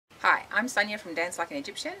Hi, I'm Sonia from Dance Like an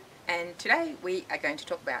Egyptian, and today we are going to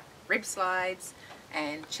talk about rib slides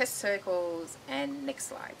and chest circles and neck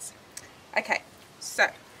slides. Okay, so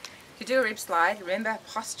to do a rib slide, remember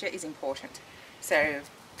posture is important. So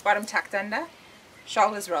bottom tucked under,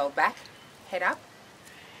 shoulders rolled back, head up.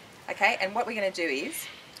 Okay, and what we're going to do is,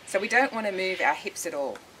 so we don't want to move our hips at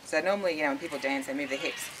all. So normally, when people dance, they move their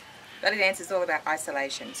hips. Belly dance is all about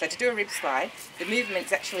isolation. So to do a rib slide, the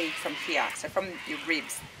movement's actually from here, so from your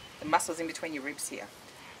ribs, the muscles in between your ribs here.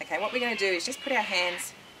 Okay, what we're going to do is just put our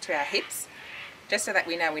hands to our hips, just so that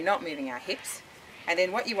we know we're not moving our hips. And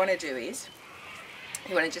then what you want to do is,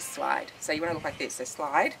 you want to just slide. So you want to look like this. So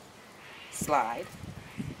slide, slide,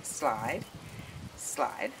 slide,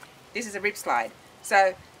 slide. This is a rib slide.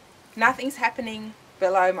 So nothing's happening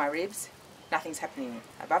below my ribs, nothing's happening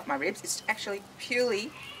above my ribs. It's actually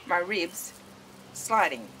purely my ribs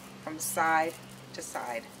sliding from side to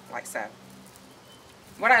side, like so.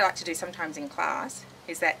 What I like to do sometimes in class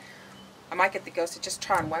is that I might get the girls to just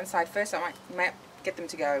try on one side first. I might get them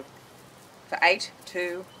to go for 8,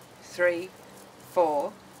 2, 3,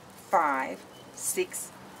 4, 5,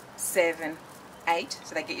 6, 7, 8,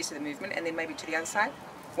 so they get used to the movement, and then maybe to the other side.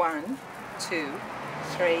 1, 2,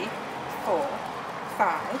 3, 4,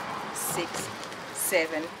 5, 6,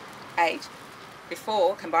 7, 8,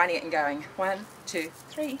 before combining it and going 1, 2,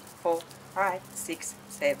 3, 4, 5, 6,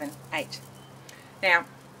 7, 8. Now,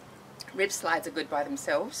 rib slides are good by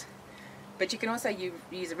themselves, but you can also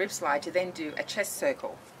use a rib slide to then do a chest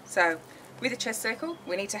circle. So with a chest circle,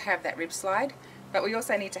 we need to have that rib slide, but we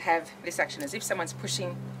also need to have this action as if someone's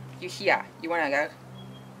pushing you here. You want to go,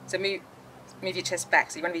 so move your chest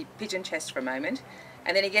back. So you want to be pigeon chest for a moment.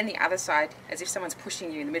 And then again the other side, as if someone's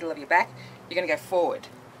pushing you in the middle of your back, you're going to go forward.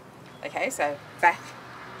 Okay, so back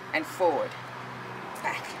and forward,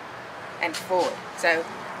 back and forward. So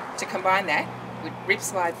to combine that, we rib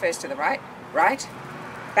slide first to the right, right,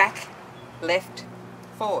 back, left,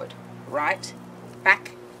 forward, right,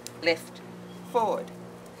 back, left, forward,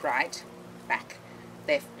 right, back,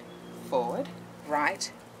 left, forward,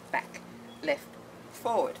 right, back, left,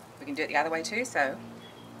 forward. We can do it the other way too, so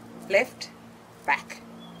left, back,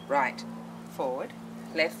 right, forward,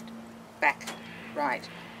 left, back, right,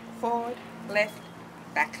 forward, left,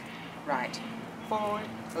 back, right, forward,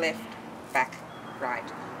 left, back,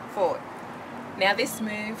 right, forward. Now this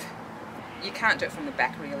move, you can't do it from the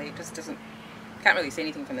back really, it just can't really see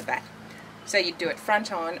anything from the back. So you'd do it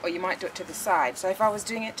front on, or you might do it to the side. So if I was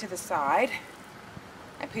doing it to the side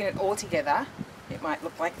and putting it all together, it might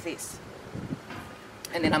look like this.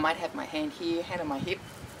 And then I might have my hand here, hand on my hip.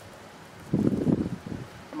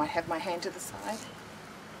 I might have my hand to the side.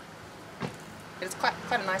 But it's quite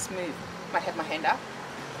a nice move. Might have my hand up.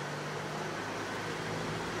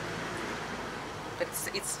 But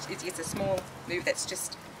it's a small move that's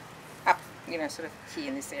just up, sort of here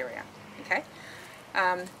in this area. Okay.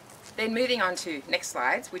 Then moving on to neck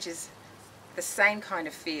slides, which is the same kind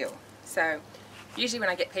of feel. So usually when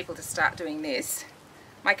I get people to start doing this,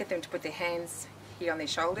 I might get them to put their hands here on their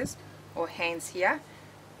shoulders or hands here.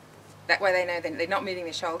 That way they know that they're not moving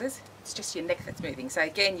their shoulders, it's just your neck that's moving. So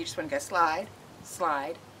again, you just want to go slide,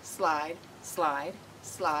 slide, slide, slide,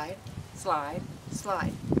 slide, slide,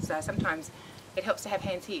 slide. So sometimes it helps to have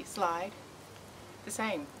hands here. Slide, the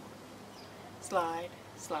same. Slide,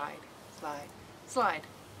 slide, slide, slide.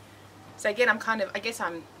 So again, I'm kind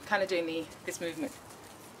of doing this movement.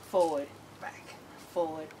 Forward, back,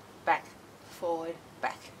 forward, back, forward,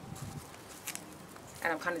 back.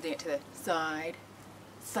 And I'm kind of doing it to the side,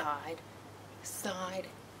 side, side.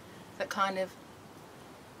 That kind of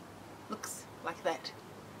looks like that.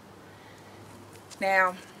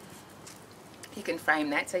 Now, you can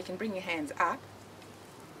frame that, so you can bring your hands up.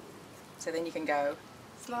 So then you can go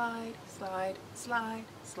slide, slide, slide,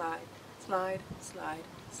 slide, slide, slide,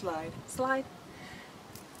 slide, slide.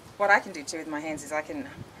 What I can do too with my hands is I'm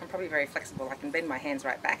probably very flexible. I can bend my hands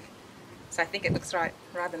right back. So I think it looks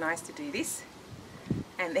rather nice to do this.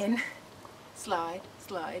 And then slide,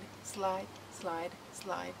 slide, slide, slide,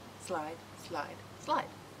 slide, slide, slide, slide.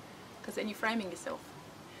 Because then you're framing yourself.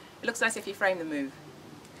 It looks nice if you frame the move.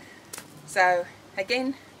 So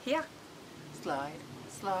again, here, slide,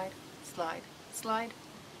 slide, slide, slide.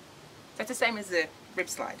 That's the same as the rib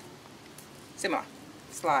slide. Similar.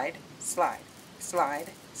 Slide, slide,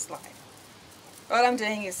 slide, slide. All I'm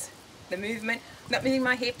doing is the movement. I'm not moving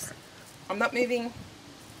my hips. I'm not moving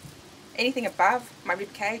anything above my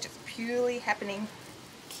rib cage. It's purely happening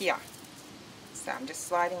here. So I'm just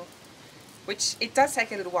sliding, which it does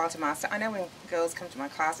take a little while to master. I know when girls come to my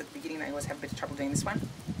class at the beginning, they always have a bit of trouble doing this one,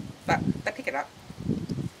 but they pick it up.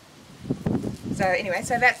 So anyway,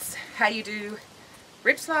 so that's how you do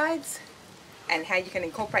rib slides and how you can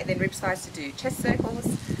incorporate then rib slides to do chest circles,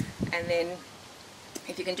 and then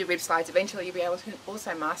if you can do rib slides eventually you'll be able to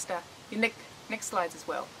also master your neck slides as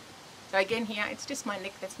well. So again here it's just my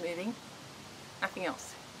neck that's moving, nothing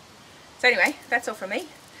else. So anyway, that's all from me.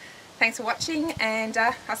 Thanks for watching, and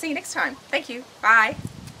I'll see you next time. Thank you. Bye.